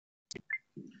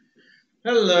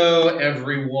Hello,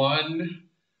 everyone.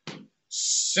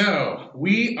 So,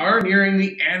 we are nearing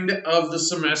the end of the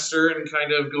semester, and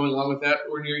kind of going along with that,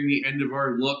 we're nearing the end of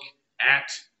our look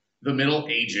at the Middle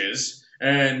Ages.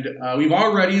 And we've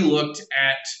already looked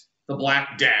at the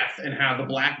Black Death and how the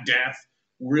Black Death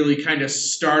really kind of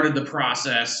started the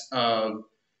process of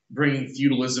bringing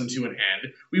feudalism to an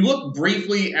end. We looked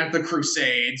briefly at the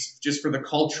Crusades just for the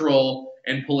cultural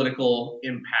and political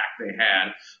impact they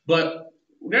had. But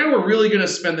now we're really going to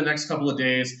spend the next couple of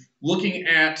days looking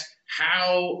at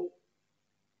how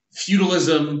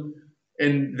feudalism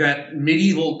and that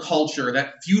medieval culture,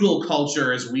 that feudal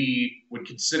culture as we would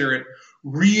consider it,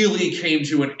 really came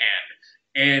to an end.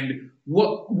 And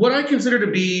what I consider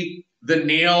to be the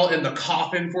nail in the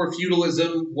coffin for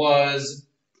feudalism was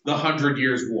the Hundred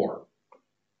Years' War,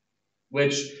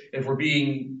 which, if we're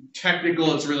being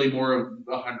technical, it's really more of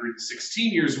the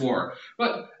 116 Years' War.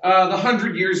 But the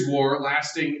Hundred Years' War,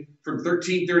 lasting from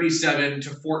 1337 to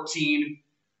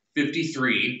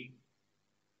 1453,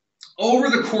 over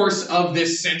the course of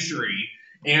this century,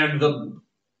 and the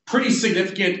pretty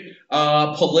significant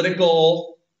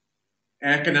political,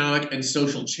 economic, and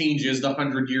social changes the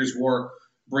Hundred Years' War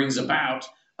brings about,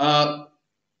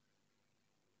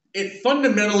 it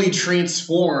fundamentally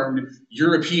transformed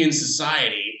European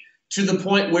society to the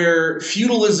point where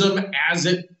feudalism, as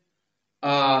it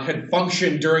had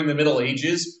functioned during the Middle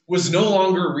Ages, was no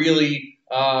longer really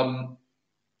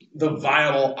the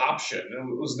viable option.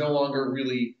 It was no longer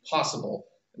really possible.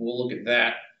 And we'll look at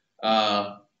that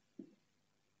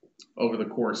over the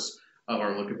course of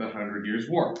our look at the Hundred Years'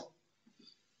 War.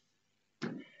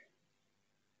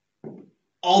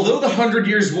 Although the Hundred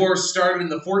Years' War started in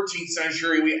the 14th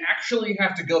century, we actually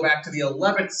have to go back to the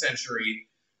 11th century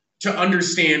to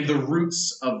understand the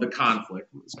roots of the conflict.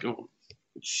 Let's go.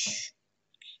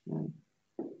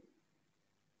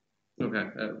 Okay,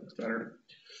 that looks better.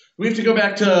 We have to go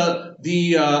back to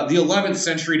the 11th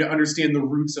century to understand the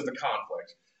roots of the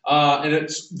conflict. And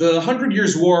it's the Hundred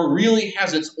Years' War really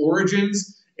has its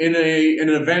origins in an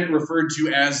event referred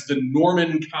to as the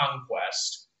Norman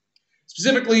Conquest.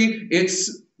 Specifically,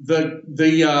 it's the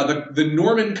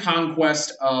Norman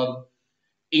Conquest of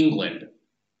England.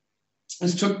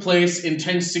 This took place in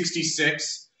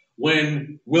 1066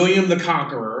 when William the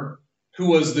Conqueror, who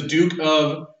was the Duke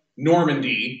of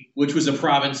Normandy, which was a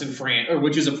province in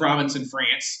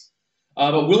France,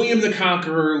 but William the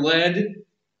Conqueror led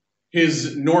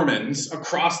his Normans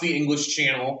across the English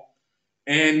Channel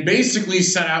and basically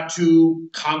set out to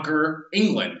conquer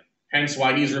England. Hence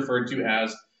why he's referred to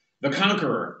as the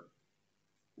Conqueror.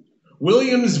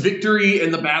 William's victory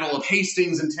in the Battle of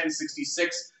Hastings in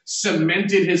 1066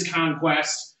 cemented his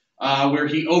conquest, where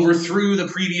he overthrew the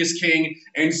previous king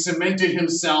and cemented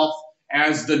himself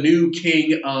as the new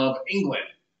king of England.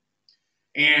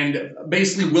 And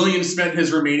basically, William spent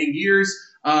his remaining years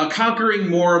conquering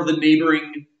more of the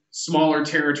neighboring smaller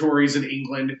territories in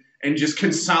England and just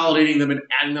consolidating them and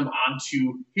adding them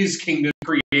onto his kingdom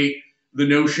to create the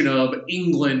notion of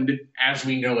England as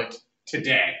we know it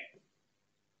today.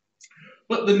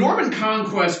 But the Norman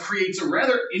Conquest creates a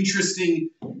rather interesting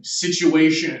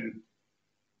situation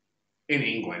in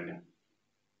England,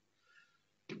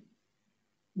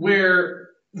 where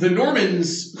the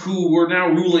Normans who were now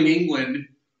ruling England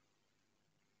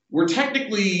were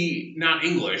technically not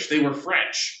English, they were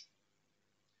French.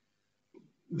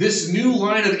 This new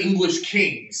line of English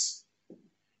kings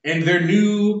and their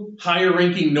new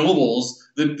higher-ranking nobles,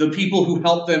 the people who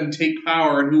helped them take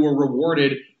power and who were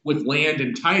rewarded with land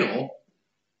and title,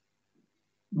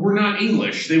 were not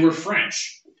English, they were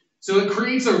French. So it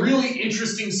creates a really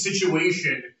interesting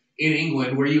situation in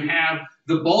England where you have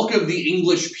the bulk of the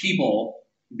English people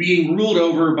being ruled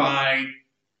over by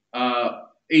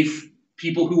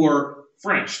people who are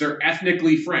French. They're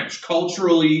ethnically French.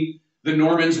 Culturally, the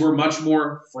Normans were much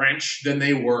more French than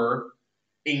they were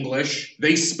English.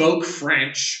 They spoke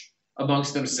French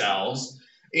amongst themselves.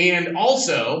 And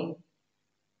also,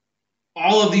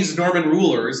 all of these Norman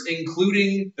rulers,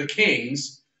 including the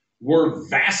kings, were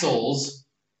vassals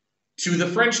to the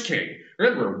French king.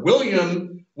 Remember,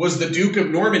 William was the Duke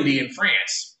of Normandy in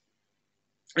France.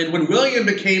 And when William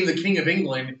became the King of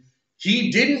England, he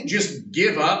didn't just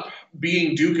give up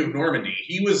being Duke of Normandy.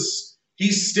 He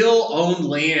still owned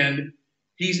land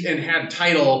and had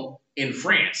title in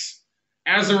France.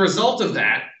 As a result of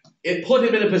that, it put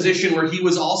him in a position where he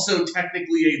was also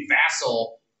technically a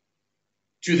vassal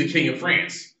to the King of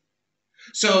France.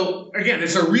 So, again,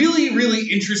 it's a really,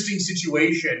 really interesting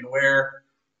situation where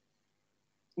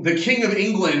the King of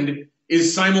England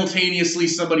is simultaneously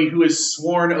somebody who has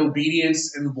sworn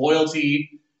obedience and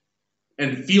loyalty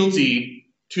and fealty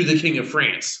to the King of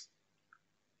France.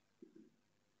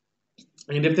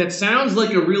 And if that sounds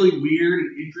like a really weird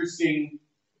and interesting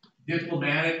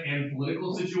diplomatic and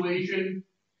political situation,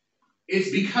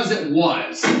 it's because it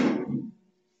was.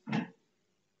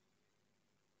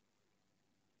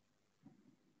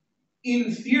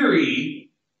 In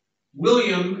theory,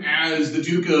 William, as the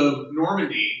Duke of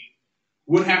Normandy,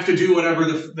 would have to do whatever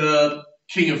the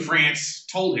King of France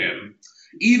told him,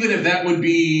 even if that would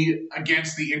be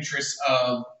against the interests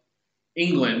of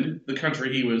England, the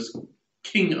country he was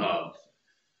king of.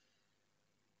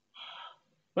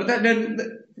 But that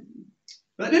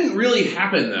didn't really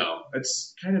happen, though.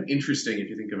 It's kind of interesting if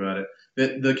you think about it,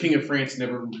 that the King of France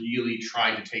never really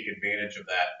tried to take advantage of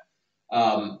that.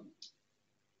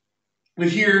 But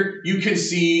here you can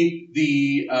see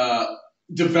the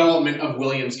development of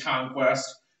William's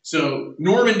conquest. So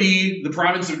Normandy, the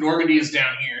province of Normandy is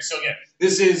down here. So yeah,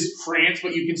 this is France,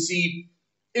 but you can see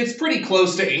it's pretty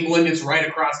close to England. It's right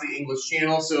across the English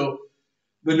Channel. So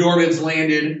the Normans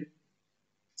landed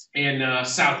in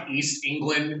southeast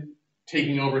England,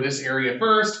 taking over this area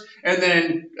first. And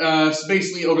then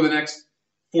basically over the next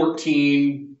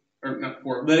the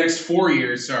next 4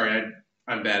 years, sorry,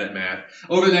 I'm bad at math.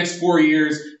 Over the next 4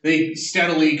 years, they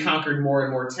steadily conquered more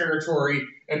and more territory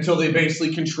until they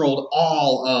basically controlled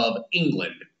all of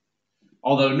England.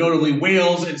 Although notably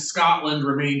Wales and Scotland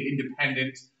remained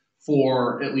independent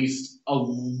for at least a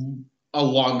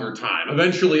longer time.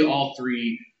 Eventually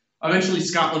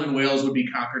Scotland and Wales would be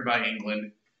conquered by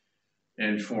England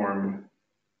and form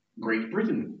Great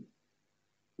Britain.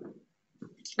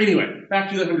 Anyway, back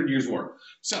to the 100 Years' War.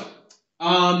 So,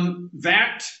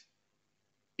 that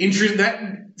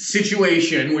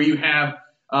situation where you have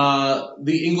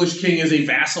the English king as a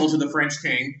vassal to the French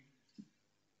king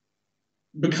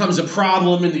becomes a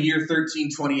problem in the year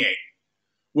 1328,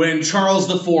 when Charles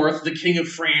IV, the King of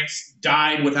France,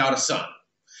 died without a son.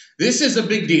 This is a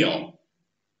big deal.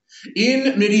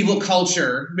 In medieval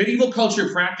culture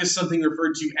practiced something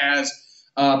referred to as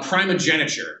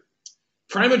primogeniture.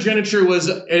 Primogeniture was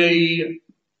the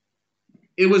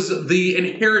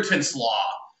inheritance law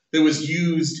that was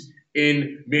used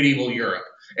in medieval Europe.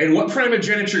 And what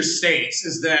primogeniture states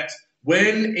is that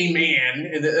when a man,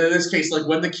 in this case, like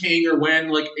when the king or when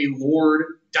like a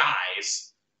lord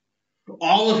dies,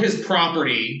 all of his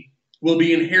property will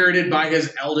be inherited by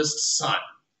his eldest son.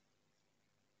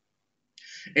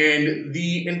 And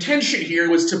the intention here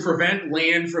was to prevent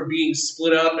land from being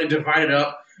split up and divided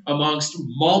up amongst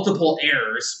multiple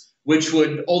heirs, which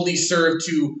would only serve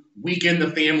to weaken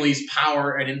the family's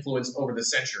power and influence over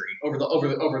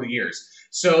the years.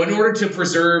 So in order to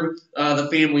preserve the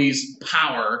family's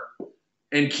power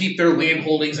and keep their land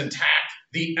holdings intact,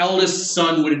 the eldest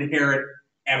son would inherit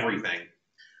everything.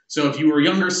 So if you were a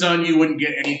younger son, you wouldn't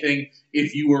get anything.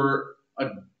 If you were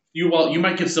you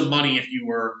might get some money if you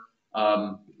were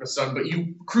a son, but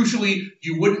crucially,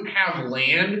 you wouldn't have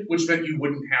land, which meant you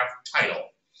wouldn't have title.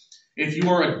 If you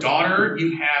are a daughter,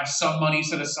 you have some money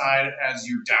set aside as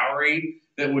your dowry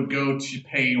that would go to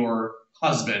pay your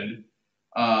husband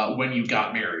when you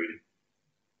got married.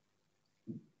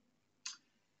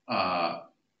 But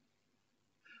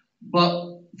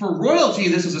for royalty,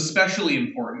 this is especially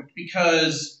important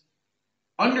because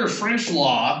under French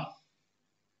law,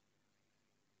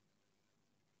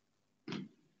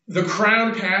 the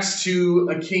crown passed to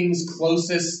a king's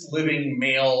closest living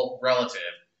male relative.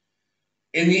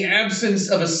 In the absence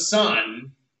of a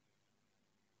son,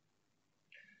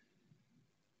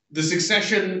 the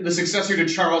successor to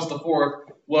Charles IV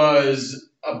was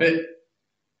a bit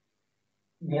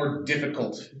more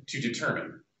difficult to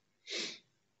determine.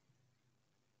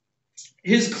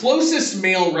 His closest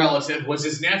male relative was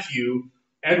his nephew,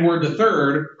 Edward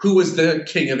III, who was the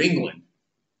King of England.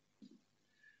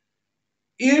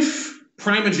 If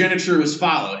primogeniture was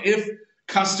followed, if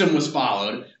custom was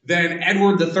followed, then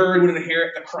Edward III would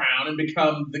inherit the crown and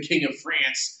become the King of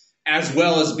France, as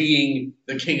well as being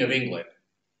the King of England.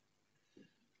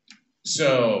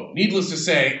 So, needless to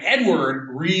say, Edward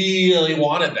really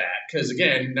wanted that, because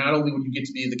again, not only would you get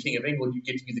to be the King of England, you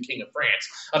get to be the King of France.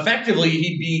 Effectively,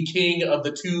 he'd be king of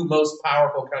the two most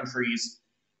powerful countries,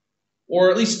 or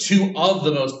at least two of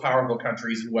the most powerful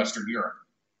countries in Western Europe.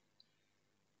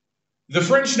 The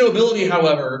French nobility,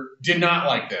 however, did not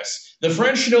like this. The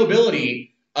French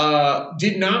nobility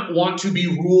did not want to be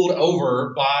ruled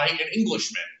over by an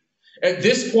Englishman. At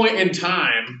this point in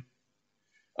time,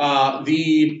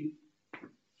 the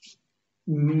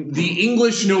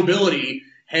English nobility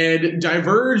had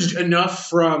diverged enough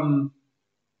from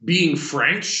being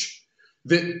French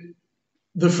that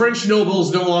the French no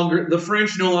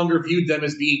longer viewed them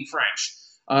as being French.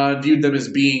 viewed them as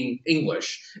being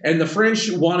English. And the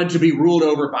French wanted to be ruled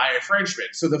over by a Frenchman.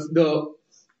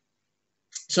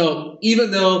 So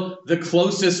even though the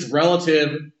closest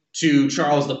relative to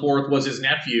Charles IV was his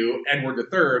nephew, Edward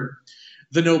III,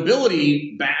 the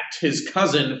nobility backed his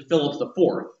cousin, Philip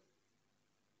IV.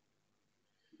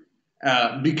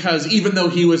 Because even though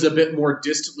he was a bit more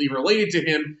distantly related to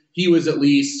him, he was at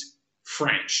least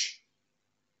French.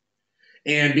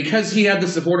 And because he had the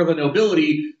support of the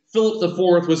nobility, Philip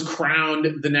IV was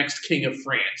crowned the next king of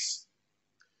France.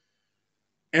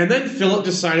 And then Philip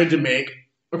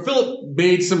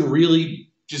made some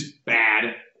really just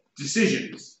bad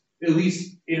decisions, at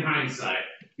least in hindsight.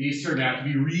 These turned out to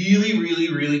be really,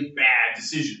 really, really bad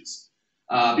decisions.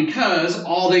 Because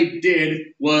all they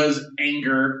did was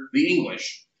anger the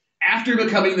English. After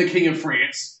becoming the King of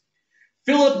France,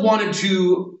 Philip wanted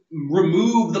to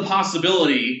remove the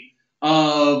possibility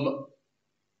of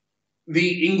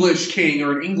the English king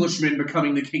or an Englishman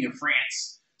becoming the King of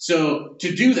France. So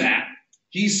to do that,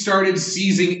 he started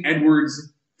seizing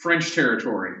Edward's French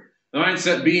territory. The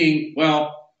mindset being,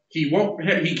 well, he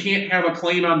can't have a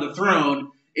claim on the throne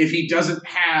if he doesn't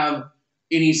have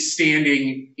any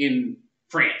standing in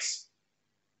France.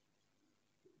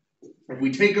 If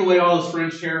we take away all his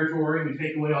French territory, we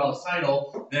take away all his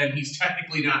title, then he's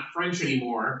technically not French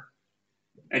anymore,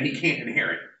 and he can't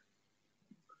inherit.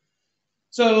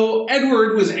 So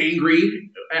Edward was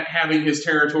angry at having his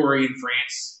territory in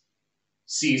France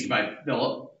seized by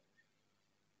Philip,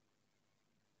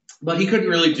 but he couldn't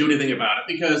really do anything about it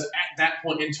because at that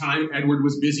point in time, Edward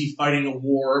was busy fighting a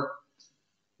war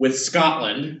with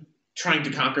Scotland, trying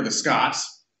to conquer the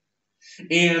Scots.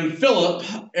 And Philip,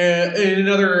 in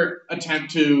another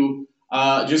attempt to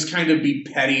just kind of be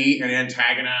petty and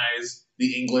antagonize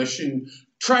the English and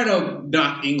try to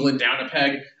knock England down a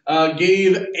peg,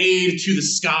 gave aid to the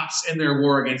Scots in their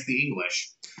war against the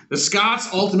English. The Scots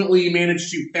ultimately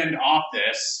managed to fend off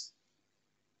this,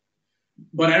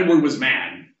 but Edward was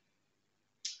mad.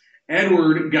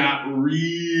 Edward got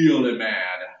really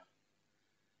mad.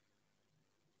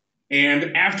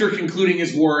 And after concluding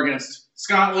his war against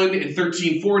Scotland in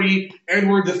 1340,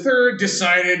 Edward III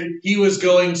decided he was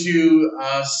going to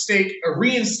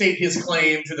reinstate his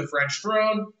claim to the French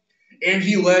throne, and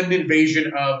he led an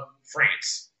invasion of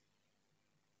France.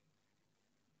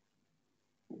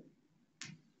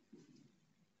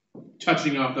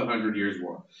 Touching off the 100 Years'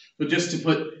 War. But just to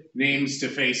put names to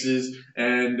faces,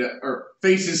 or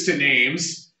faces to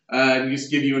names, and just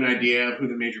give you an idea of who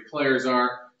the major players are.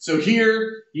 So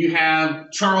here you have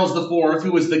Charles IV,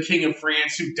 who was the King of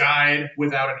France, who died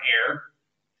without an heir.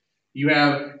 You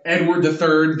have Edward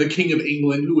III, the King of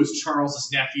England, who was Charles's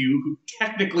nephew, who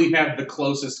technically had the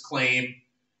closest claim,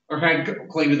 or had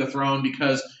claim to the throne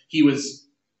because he was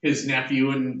his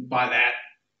nephew, and by that,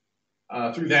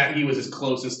 through that, he was his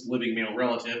closest living male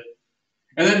relative.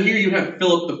 And then here you have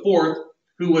Philip IV,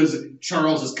 who was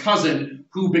Charles's cousin,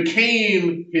 who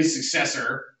became his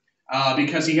successor,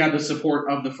 because he had the support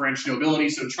of the French nobility.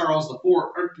 So Philip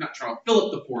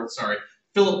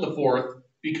IV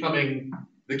becoming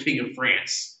the King of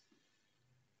France.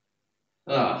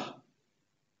 And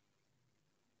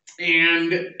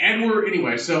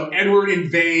Edward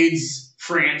invades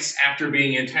France after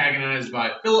being antagonized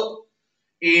by Philip,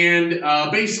 and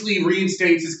basically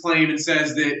reinstates his claim and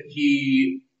says that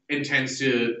he intends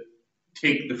to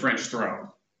take the French throne.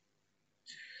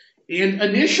 And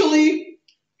initially,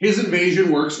 his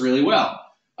invasion works really well.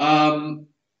 The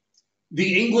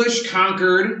English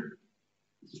conquered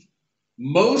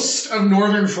most of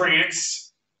northern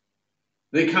France.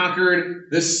 They conquered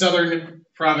this southern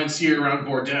province here around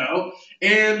Bordeaux.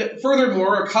 And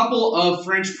furthermore, a couple of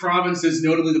French provinces,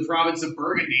 notably the province of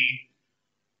Burgundy,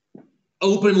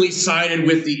 openly sided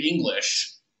with the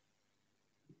English.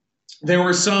 There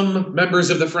were some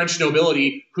members of the French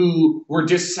nobility who were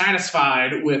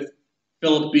dissatisfied with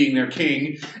Philip being their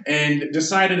king, and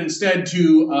decided instead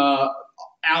to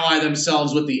ally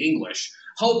themselves with the English,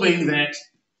 hoping that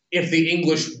if the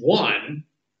English won,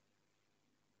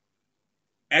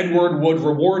 Edward would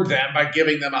reward them by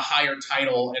giving them a higher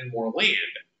title and more land.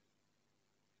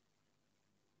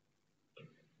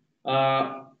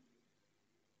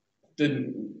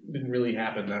 Didn't really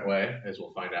happen that way, as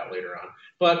we'll find out later on.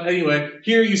 But anyway,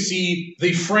 here you see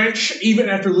the French, even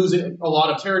after losing a lot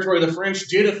of territory, the French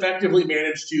did effectively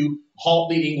manage to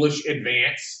halt the English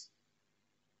advance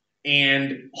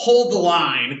and hold the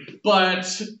line.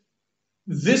 But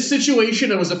this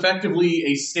situation was effectively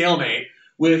a stalemate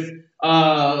with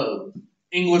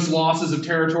English losses of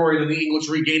territory, then the English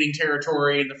regaining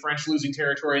territory, and the French losing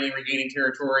territory, and then regaining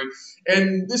territory.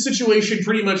 And this situation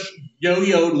pretty much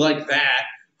yo-yoed like that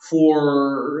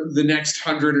for the next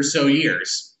 100 or so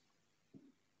years.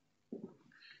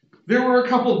 There were a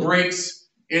couple breaks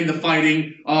in the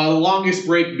fighting, the longest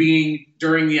break being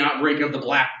during the outbreak of the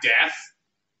Black Death.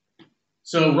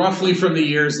 So roughly from the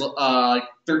years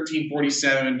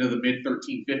 1347 to the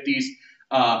mid-1350s,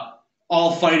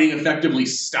 all fighting effectively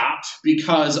stopped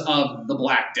because of the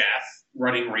Black Death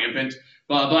running rampant.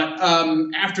 But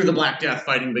after the Black Death,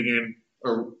 fighting began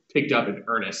or picked up in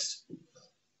earnest.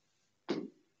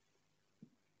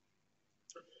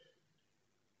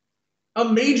 A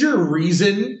major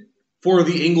reason for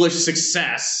the English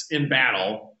success in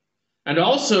battle, and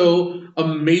also a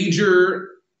major,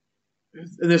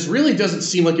 and this really doesn't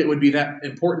seem like it would be that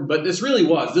important, but this really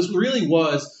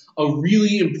was a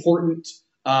really important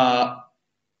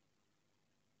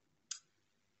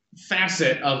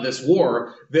facet of this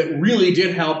war that really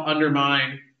did help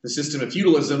undermine the system of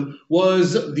feudalism,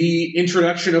 was the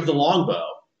introduction of the longbow.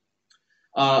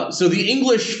 So the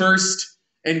English first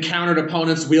encountered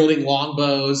opponents wielding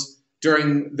longbows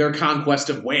during their conquest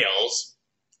of Wales,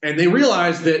 and they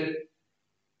realized that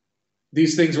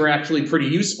these things were actually pretty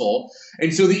useful.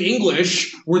 And so the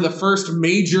English were the first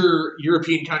major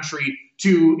European country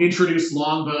to introduce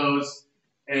longbows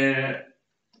and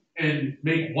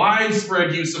make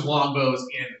widespread use of longbows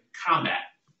in combat.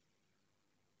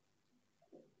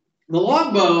 The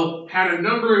longbow had a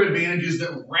number of advantages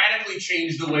that radically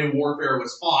changed the way warfare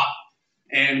was fought,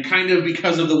 and kind of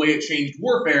because of the way it changed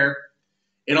warfare,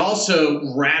 it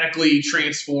also radically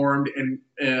transformed and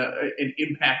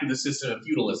impacted the system of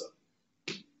feudalism.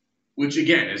 Which,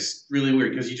 again, is really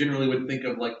weird, because you generally would think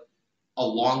of like a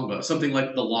longbow, something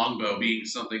like the longbow being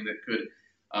something that could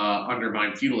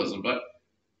undermine feudalism, but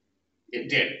it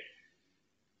did.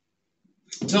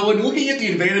 So when looking at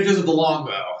the advantages of the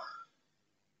longbow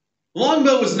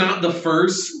was not the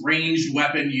first ranged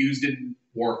weapon used in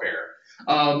warfare.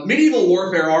 Medieval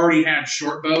warfare already had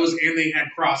short bows and they had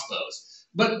crossbows,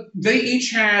 but they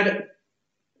each had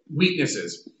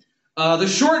weaknesses. The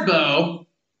short bow,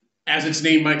 as its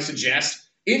name might suggest,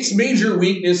 its major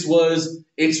weakness was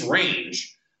its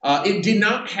range. It did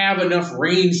not have enough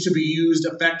range to be used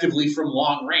effectively from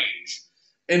long range.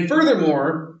 And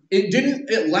furthermore,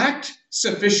 it lacked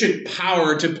sufficient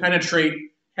power to penetrate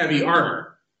heavy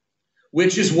armor,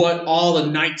 which is what all the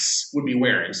knights would be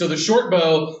wearing. So the short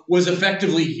bow was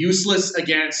effectively useless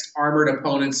against armored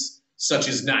opponents such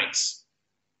as knights.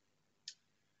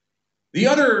 The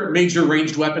other major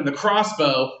ranged weapon, the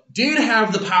crossbow, did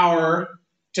have the power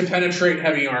to penetrate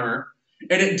heavy armor,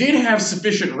 and it did have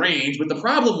sufficient range, but the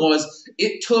problem was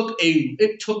it took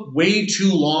way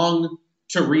too long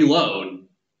to reload.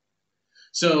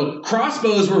 So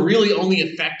crossbows were really only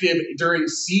effective during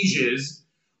sieges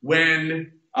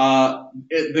when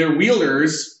their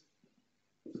wielders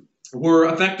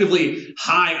were effectively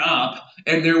high up,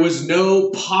 and there was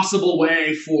no possible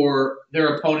way for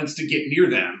their opponents to get near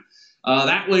them.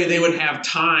 That way they would have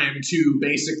time to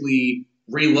basically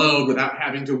reload without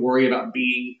having to worry about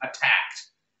being attacked.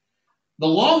 The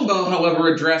longbow,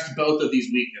 however, addressed both of these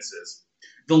weaknesses.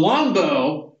 The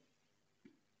longbow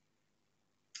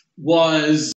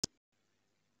was,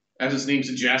 as its name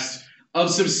suggests,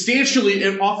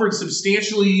 it offered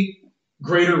substantially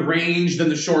greater range than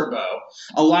the short bow,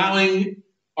 allowing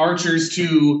archers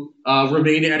to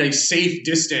remain at a safe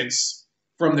distance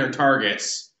from their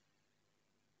targets.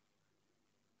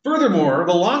 Furthermore,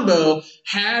 the longbow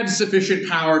had sufficient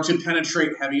power to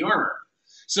penetrate heavy armor.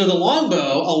 So the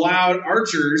longbow allowed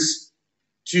archers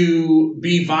to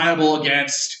be viable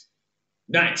against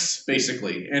knights,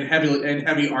 basically, and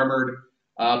heavy armored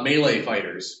melee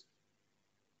fighters.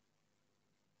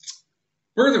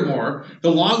 Furthermore,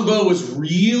 the longbow was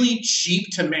really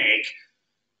cheap to make.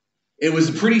 It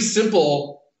was pretty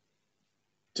simple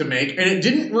to make, and it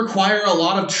didn't require a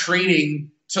lot of training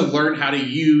to learn how to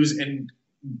use and,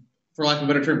 for lack of a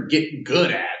better term, get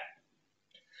good at.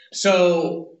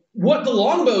 So what the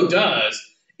longbow does,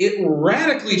 it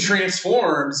radically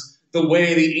transforms the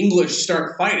way the English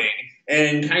start fighting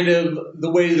and kind of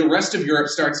the way the rest of Europe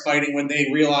starts fighting when they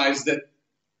realize that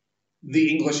the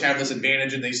English have this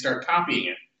advantage and they start copying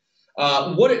it.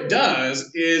 What it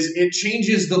does is it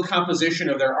changes the composition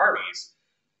of their armies.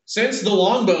 Since the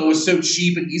longbow was so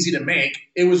cheap and easy to make,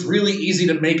 it was really easy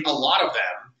to make a lot of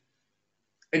them.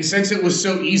 And since it was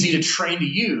so easy to train to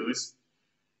use,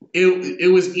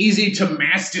 it was easy to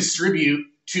mass distribute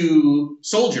to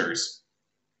soldiers.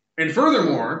 And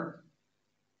furthermore,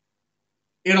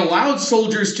 it allowed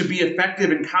soldiers to be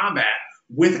effective in combat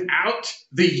without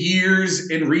the years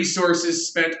and resources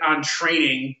spent on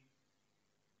training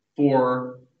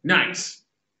for knights.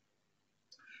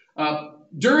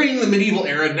 during the medieval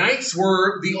era, knights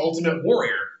were the ultimate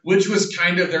warrior, which was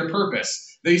kind of their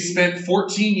purpose. They spent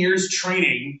 14 years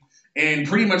training in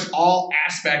pretty much all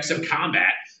aspects of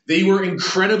combat. They were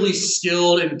incredibly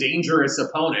skilled and dangerous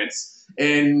opponents,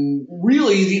 and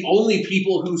really the only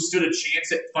people who stood a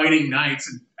chance at fighting knights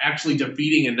and actually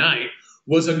defeating a knight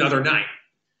was another knight.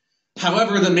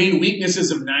 However, the main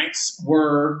weaknesses of knights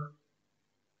were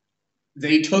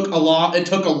it took a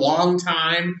long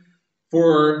time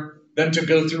for them to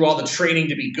go through all the training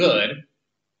to be good.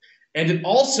 And it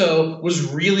also was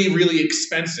really, really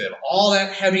expensive. All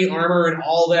that heavy armor and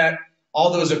all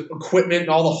those equipment and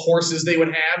all the horses they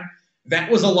would have,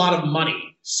 that was a lot of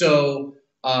money. So,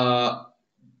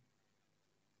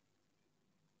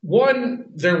 one,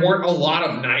 there weren't a lot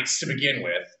of knights to begin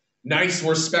with. Knights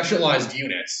were specialized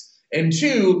units. And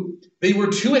two, they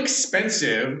were too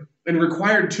expensive and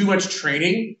required too much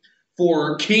training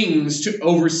for kings to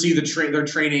oversee their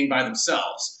training by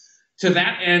themselves. To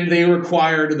that end, they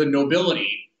required the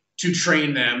nobility to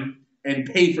train them and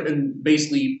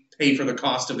basically pay for the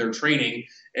cost of their training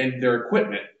and their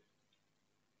equipment.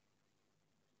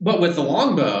 But with the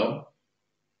longbow,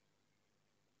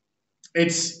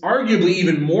 it's arguably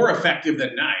even more effective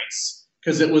than knights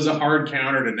because it was a hard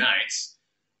counter to knights.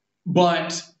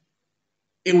 But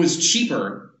it was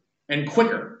cheaper and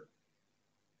quicker.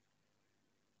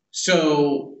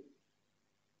 So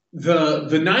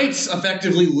the knights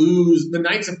effectively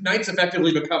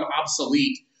become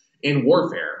obsolete in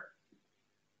warfare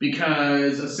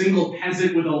because a single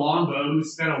peasant with a longbow who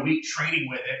spent a week training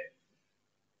with it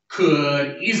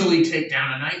could easily take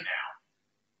down a knight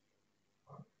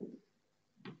now.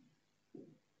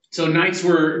 So knights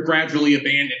were gradually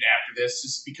abandoned after this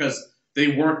just because they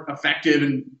weren't effective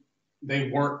and they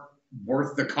weren't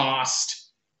worth the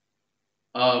cost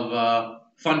of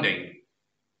funding.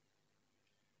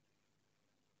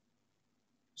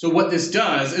 So what this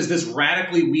does is this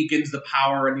radically weakens the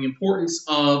power and the importance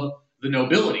of the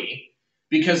nobility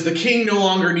because the king no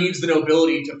longer needs the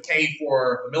nobility to pay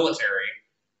for the military.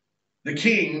 The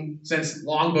king, since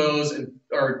longbows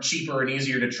are cheaper and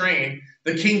easier to train,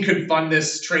 the king could fund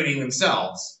this training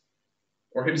themselves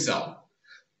or himself.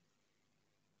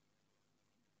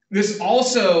 This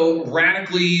also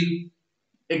radically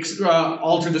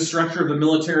altered the structure of the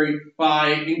military by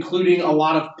including a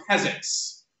lot of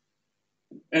peasants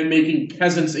and making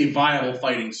peasants a viable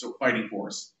fighting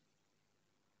force.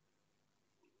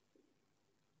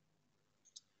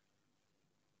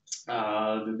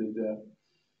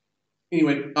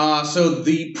 Anyway, so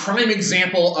the prime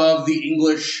example of the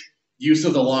English use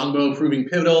of the longbow proving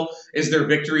pivotal is their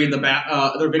victory in the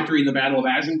Battle of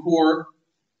Agincourt,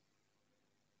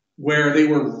 where they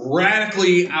were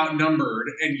radically outnumbered,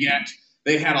 and yet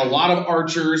they had a lot of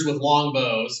archers with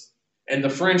longbows, and the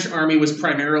French army was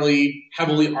primarily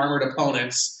heavily armored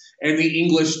opponents, and the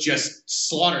English just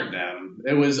slaughtered them.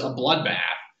 It was a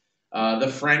bloodbath. The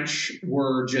French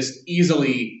were just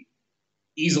easily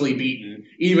beaten,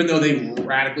 even though they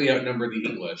radically outnumbered the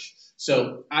English.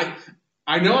 So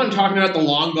I know I'm talking about the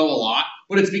longbow a lot,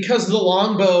 but it's because the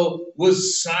longbow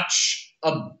was such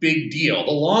a big deal.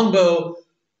 The longbow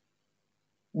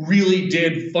really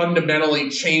did fundamentally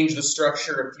change the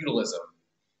structure of feudalism.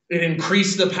 It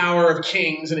increased the power of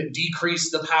kings and it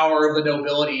decreased the power of the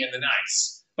nobility and the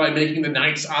knights by making the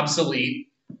knights obsolete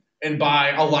and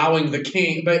by allowing the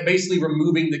king, by basically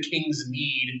removing the king's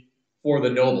need for the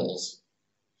nobles.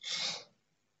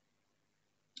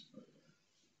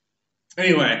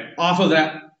 Anyway, off of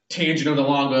that tangent of the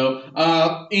longbow,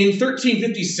 in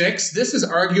 1356, this is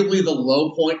arguably the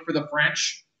low point for the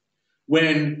French.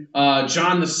 When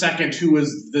John II, who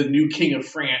was the new king of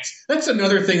France, that's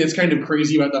another thing that's kind of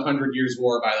crazy about the 100 Years'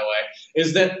 War, by the way,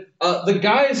 is that the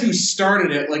guys who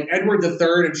started it, like Edward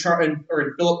III and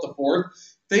Philip IV,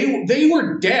 they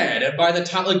were dead by the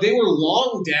time, like they were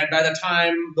long dead by the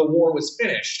time the war was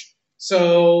finished.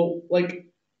 So, like,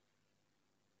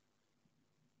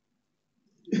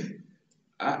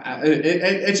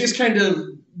 it's just kind of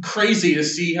crazy to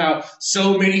see how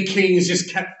so many kings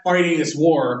just kept fighting this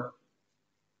war.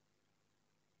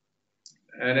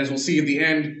 And as we'll see at the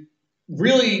end,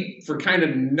 really for kind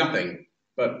of nothing.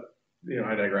 But,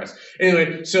 I digress.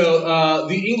 Anyway, so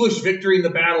the English victory in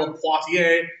the Battle of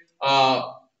Poitiers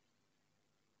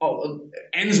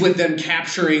ends with them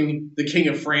capturing the King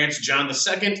of France, John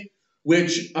II,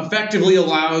 which effectively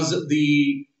allows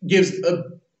the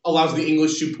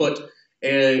English to put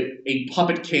a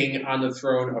puppet king on the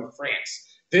throne of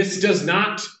France. This does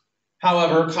not,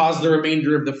 however, cause the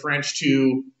remainder of the French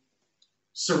to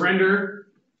surrender.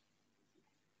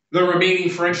 The remaining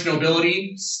French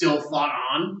nobility still fought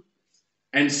on,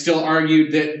 and still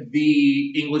argued that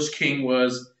the English king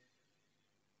was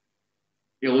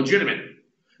illegitimate.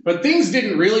 But things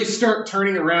didn't really start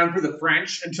turning around for the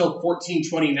French until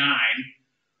 1429,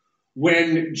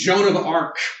 when Joan of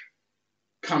Arc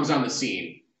comes on the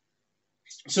scene.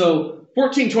 So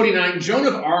 1429, Joan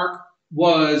of Arc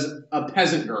was a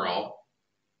peasant girl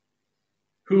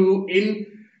who,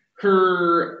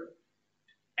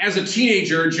 as a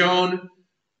teenager, Joan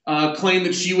claimed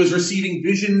that she was receiving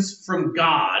visions from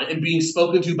God and being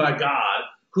spoken to by God,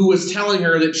 who was telling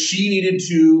her that she needed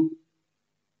to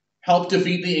help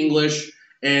defeat the English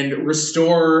and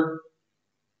restore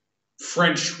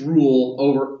French rule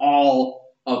over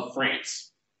all of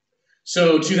France.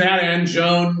 So to that end,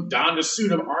 Joan donned a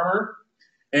suit of armor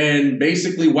and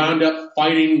basically wound up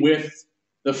fighting with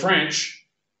the French.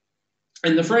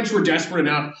 And the French were desperate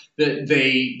enough that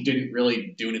they didn't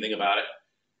really do anything about it.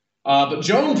 But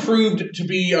Joan proved to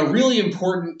be a really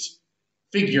important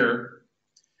figure,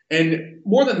 and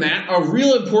more than that, a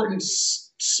real important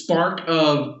spark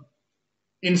of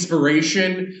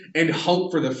inspiration and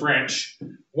hope for the French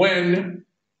when,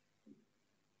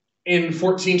 in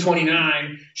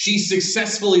 1429, she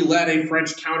successfully led a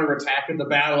French counterattack at the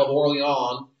Battle of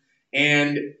Orleans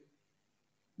and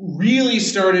really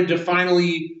started to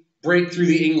finally break through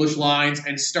the English lines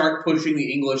and start pushing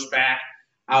the English back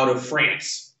out of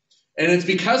France. And it's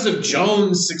because of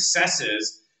Joan's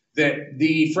successes that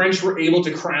the French were able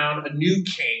to crown a new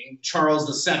king,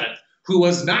 Charles VII, who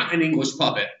was not an English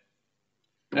puppet.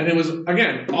 And it was,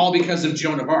 again, all because of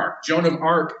Joan of Arc. Joan of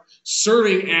Arc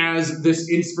serving as this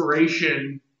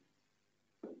inspiration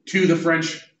to the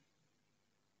French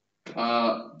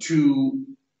to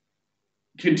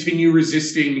continue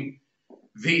resisting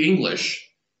the English.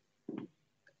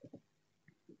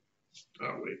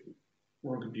 Oh, wait.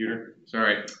 Wrong computer.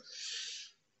 Sorry.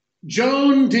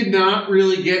 Joan did not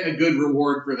really get a good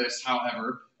reward for this,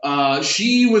 however.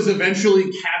 She was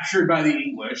eventually captured by the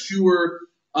English, who were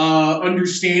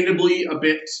understandably a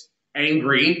bit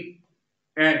angry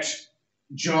at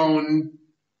Joan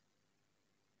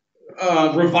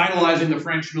revitalizing the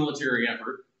French military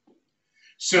effort.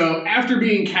 So after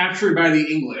being captured by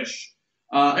the English,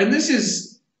 and this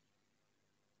is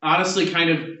honestly kind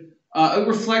of, it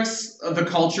reflects the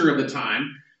culture of the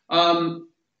time,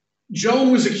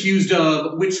 Joan was accused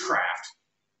of witchcraft,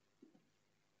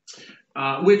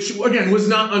 which, again, was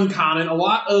not uncommon. A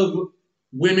lot of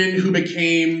women who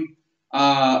became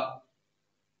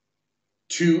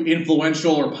too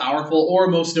influential or powerful, or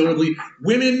most notably,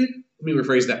 women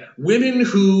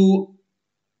who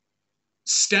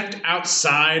stepped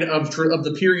outside of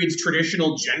the period's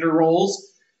traditional gender roles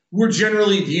were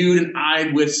generally viewed and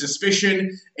eyed with suspicion,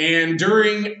 and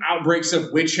during outbreaks of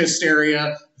witch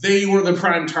hysteria, they were the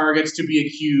prime targets to be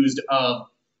accused of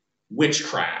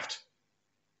witchcraft.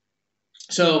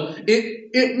 So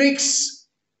it makes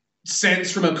sense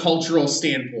from a cultural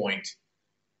standpoint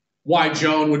why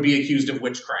Joan would be accused of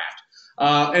witchcraft.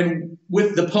 And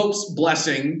with the Pope's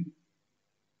blessing,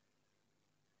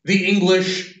 the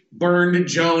English burned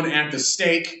Joan at the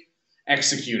stake,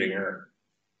 executing her.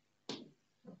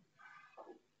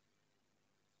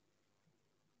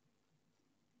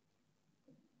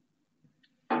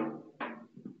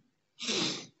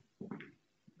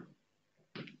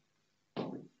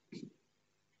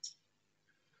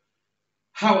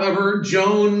 However,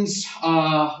 Joan's,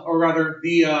 or rather,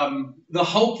 the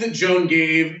hope that Joan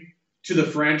gave to the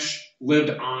French lived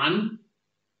on,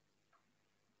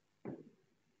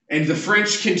 and the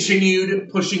French continued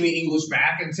pushing the English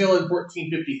back until in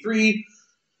 1453,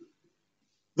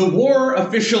 the war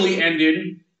officially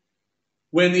ended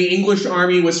when the English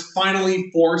army was finally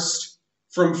forced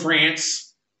from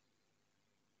France.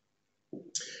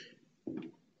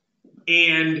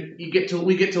 And we get to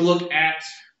look at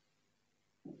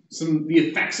the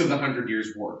effects of the 100 Years'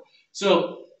 War.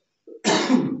 So,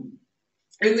 in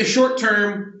the short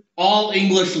term, all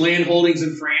English landholdings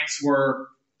in France were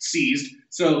seized.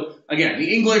 So, again,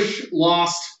 the English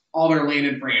lost all their land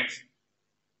in France.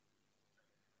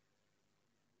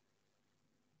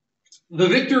 The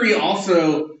victory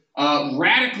also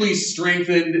radically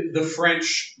strengthened the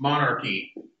French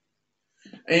monarchy.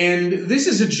 And this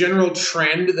is a general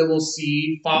trend that we'll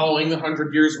see following the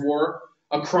 100 Years' War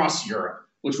across Europe,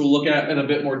 which we'll look at in a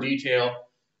bit more detail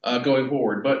going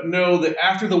forward. But know that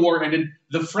after the war ended,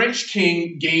 the French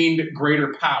king gained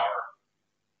greater power.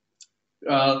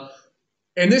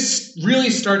 And this really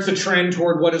starts a trend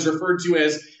toward what is referred to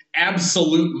as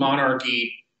absolute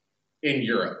monarchy in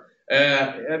Europe.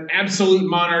 An absolute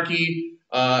monarchy,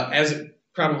 as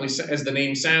the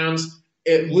name sounds,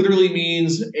 it literally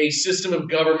means a system of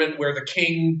government where the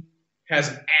king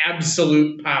has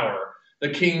absolute power. The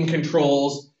king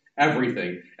controls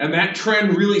everything. And that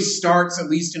trend really starts, at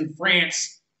least in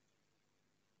France,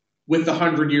 with the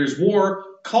 100 Years' War,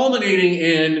 culminating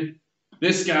in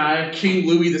this guy, King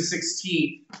Louis the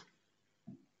 16th,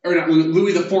 or not,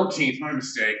 Louis the 14th, my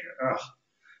mistake.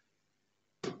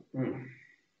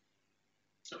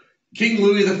 King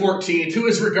Louis the 14th, who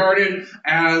is regarded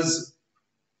as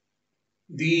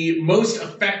the most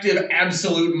effective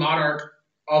absolute monarch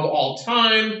of all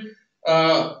time,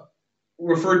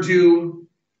 referred to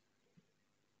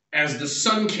as the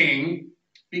Sun King,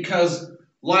 because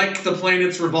like the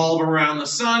planets revolve around the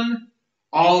sun,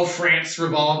 all of France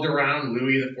revolved around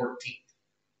Louis the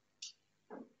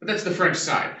 14th. But that's the French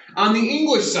side. On the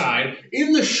English side,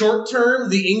 in the short term,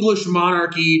 the English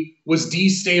monarchy was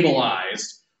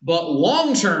destabilized, but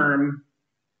long term,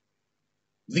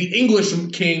 the English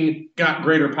king got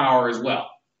greater power as well.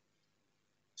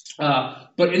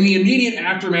 But in the immediate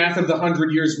aftermath of the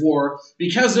 100 Years' War,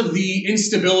 because of the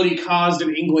instability caused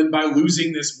in England by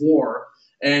losing this war,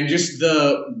 and just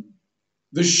the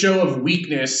show of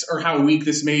weakness, or how weak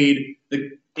this made the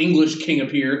English king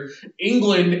appear,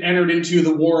 England entered into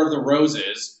the War of the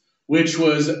Roses, which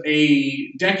was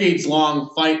a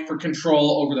decades-long fight for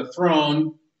control over the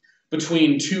throne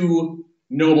between two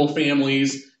noble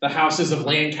families, the houses of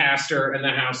Lancaster and the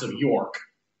House of York,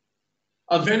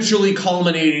 eventually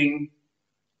culminating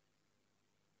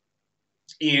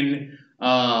in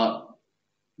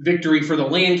victory for the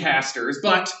Lancasters.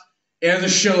 But as a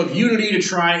show of unity to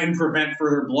try and prevent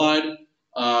further blood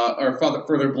or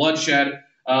further bloodshed,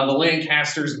 the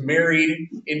Lancasters married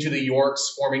into the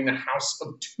Yorks, forming the House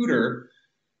of Tudor.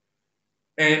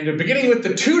 And beginning with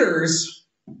the Tudors,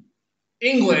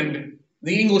 England,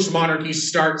 the English monarchy,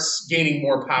 starts gaining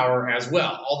more power as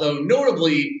well. Although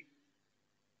notably,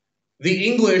 the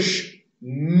English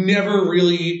never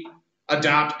really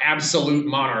adopt absolute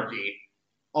monarchy,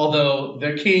 although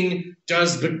the king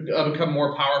does become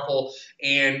more powerful,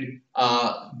 and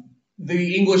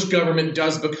the English government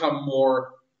does become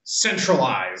more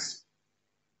centralized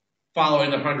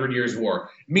following the 100 Years' War,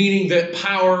 meaning that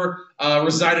power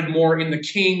resided more in the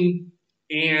king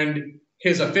and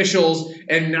his officials,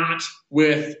 and not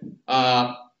with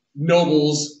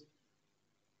nobles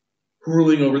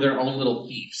ruling over their own little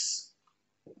fiefs.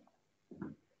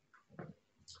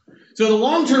 So the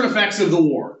long-term effects of the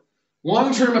war.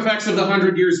 Long-term effects of the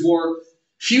 100 Years' War.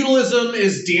 Feudalism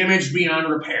is damaged beyond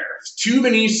repair. Too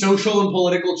many social and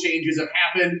political changes have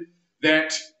happened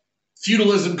that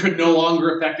feudalism could no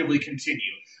longer effectively continue,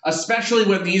 especially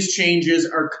when these changes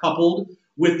are coupled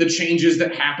with the changes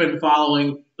that happened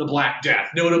following the Black Death,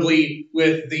 notably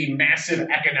with the massive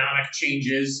economic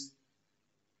changes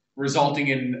resulting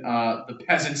in the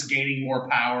peasants gaining more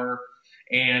power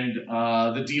and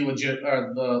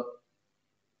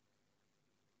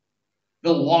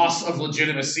the loss of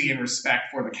legitimacy and respect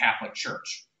for the Catholic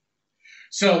Church.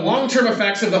 So long-term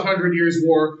effects of the 100 Years'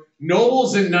 War: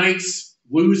 nobles and knights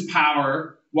lose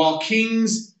power while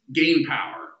kings gain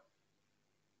power.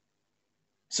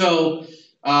 So,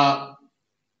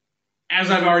 as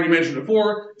I've already mentioned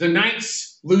before, the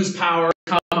knights lose power,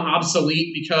 become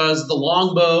obsolete because the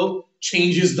longbow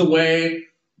changes the way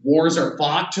wars are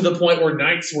fought, to the point where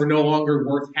knights were no longer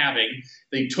worth having.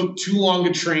 They took too long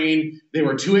to train, they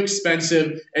were too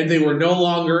expensive, and they were no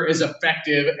longer as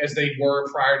effective as they were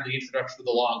prior to the introduction of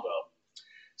the longbow.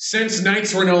 Since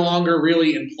knights were no longer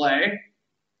really in play,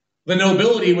 the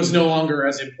nobility was no longer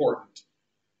as important,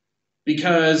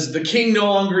 because the king no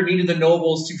longer needed the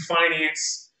nobles to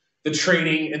finance the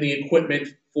training and the equipment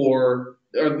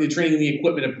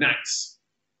of knights.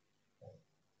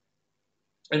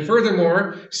 And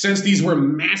furthermore, since these were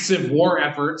massive war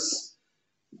efforts,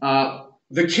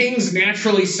 the kings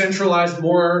naturally centralized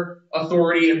more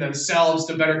authority in themselves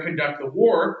to better conduct the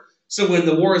war. So when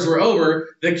the wars were over,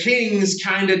 the kings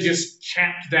kind of just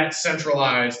kept that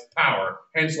centralized power,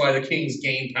 hence why the kings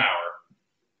gained power.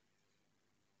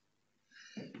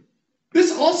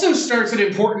 This also starts an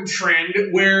important trend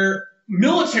where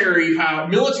militaries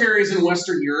in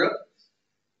Western Europe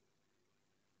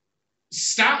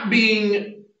stop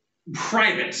being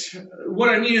private. What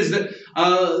I mean is that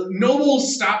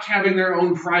nobles stopped having their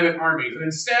own private armies, and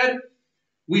instead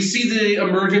we see the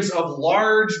emergence of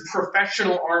large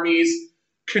professional armies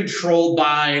controlled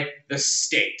by the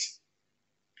state.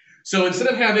 So instead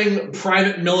of having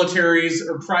private militaries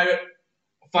or private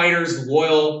fighters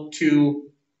loyal to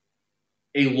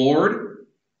a lord,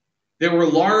 there were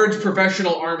large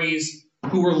professional armies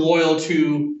who were loyal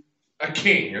to a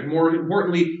king, and more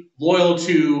importantly, loyal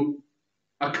to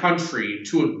a country,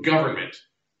 to a government.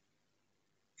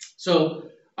 So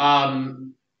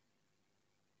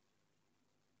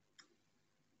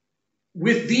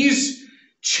with these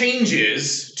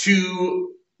changes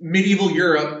to medieval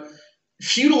Europe,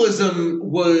 feudalism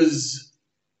was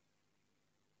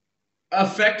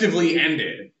effectively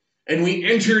ended. And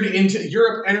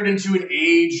Europe entered into an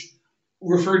age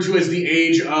referred to as the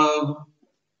age of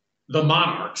the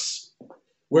monarchs,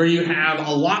 where you have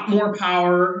a lot more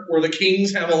power, where the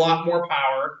kings have a lot more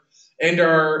power, and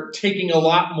are taking a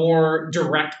lot more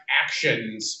direct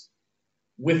actions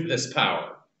with this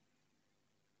power.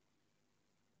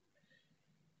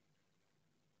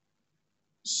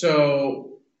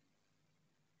 So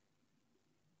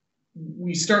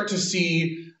we start to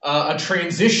see a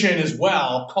transition as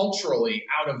well, culturally,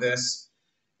 out of this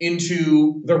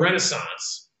into the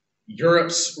Renaissance,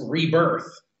 Europe's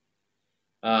rebirth.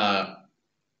 And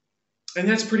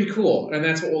that's pretty cool. And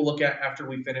that's what we'll look at after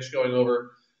we finish going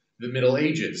over the Middle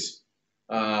Ages.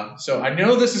 So I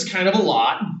know this is kind of a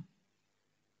lot.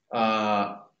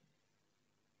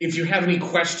 If you have any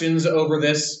questions over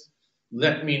this,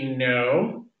 let me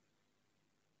know.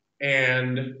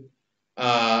 And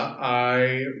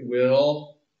I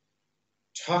will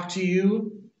talk to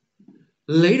you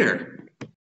later.